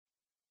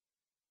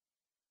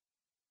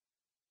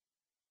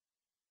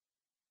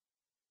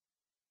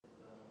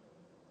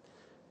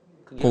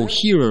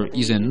Coherer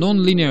is a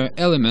nonlinear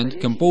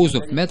element composed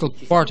of metal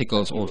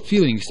particles or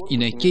filings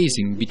in a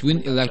casing between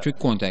electric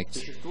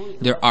contacts.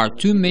 There are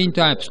two main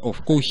types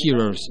of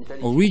coherers: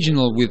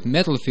 original with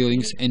metal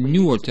fillings and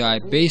newer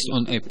type based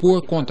on a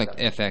poor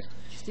contact effect.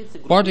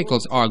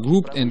 Particles are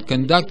grouped and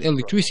conduct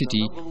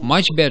electricity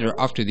much better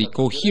after the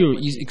coherer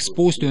is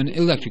exposed to an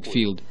electric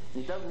field.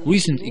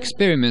 Recent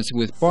experiments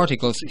with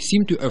particles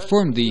seem to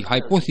affirm the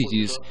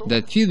hypothesis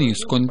that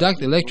fillings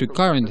conduct electric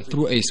current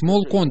through a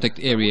small contact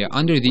area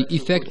under the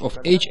effect of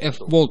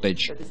HF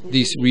voltage.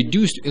 This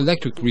reduced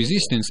electric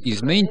resistance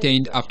is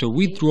maintained after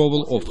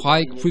withdrawal of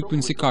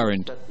high-frequency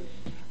current.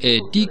 A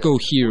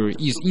decoherer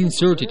is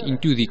inserted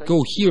into the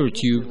coherer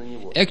tube,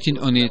 acting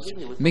on it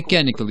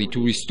mechanically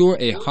to restore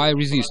a high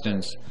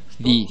resistance.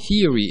 The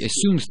theory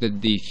assumes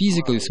that the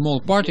physically small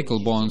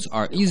particle bonds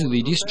are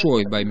easily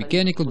destroyed by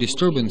mechanical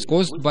disturbance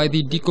caused by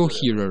the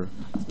decoherer.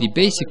 The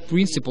basic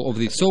principle of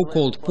the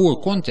so-called poor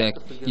contact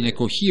in a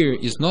coherer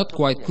is not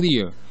quite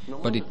clear,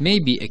 but it may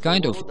be a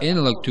kind of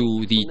analog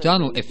to the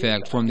tunnel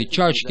effect from the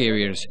charge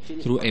carriers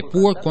through a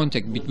poor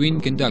contact between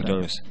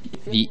conductors.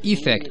 The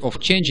effect of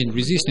changing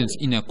resistance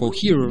in a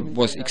coherer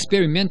was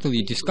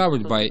experimentally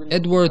discovered by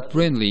Edward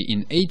Branly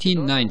in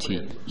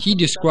 1890. He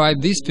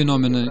described this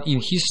phenomenon in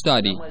his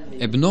study: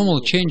 abnormal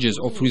changes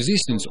of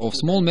resistance of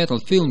small metal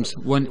films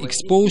when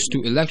exposed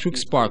to electric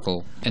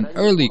sparkle. An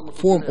early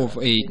form of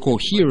a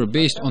coherer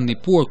based on the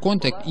poor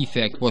contact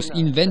effect was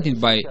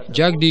invented by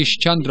Jagdish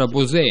Chandra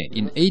Bose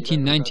in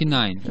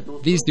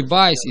 1899. This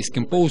device is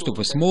composed of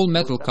a small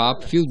metal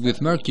cup filled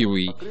with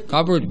mercury,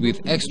 covered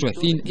with extra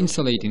thin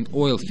insulating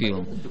oil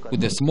film,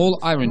 with a small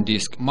iron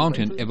disc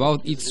mounted above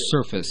its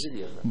surface.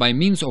 By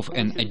means of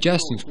an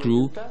adjusting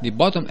screw, the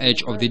bottom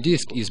edge of the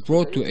disc is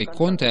brought to a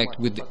contact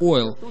with the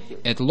oil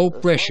at low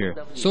pressure,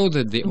 so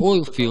that the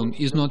oil film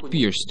is not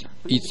pierced.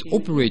 Its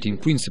operating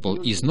principle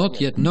is not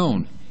yet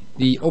known.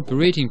 The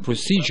operating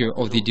procedure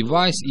of the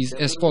device is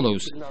as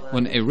follows.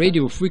 When a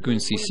radio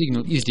frequency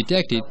signal is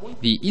detected,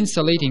 the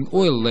insulating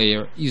oil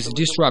layer is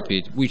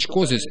disrupted, which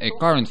causes a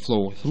current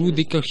flow through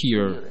the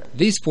coherer.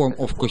 This form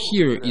of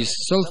coherer is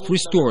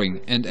self-restoring,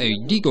 and a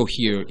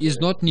decoherer is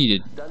not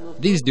needed.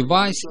 This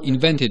device,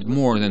 invented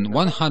more than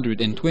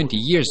 120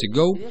 years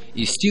ago,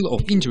 is still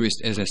of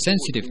interest as a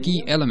sensitive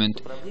key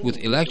element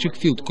with electric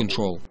field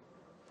control.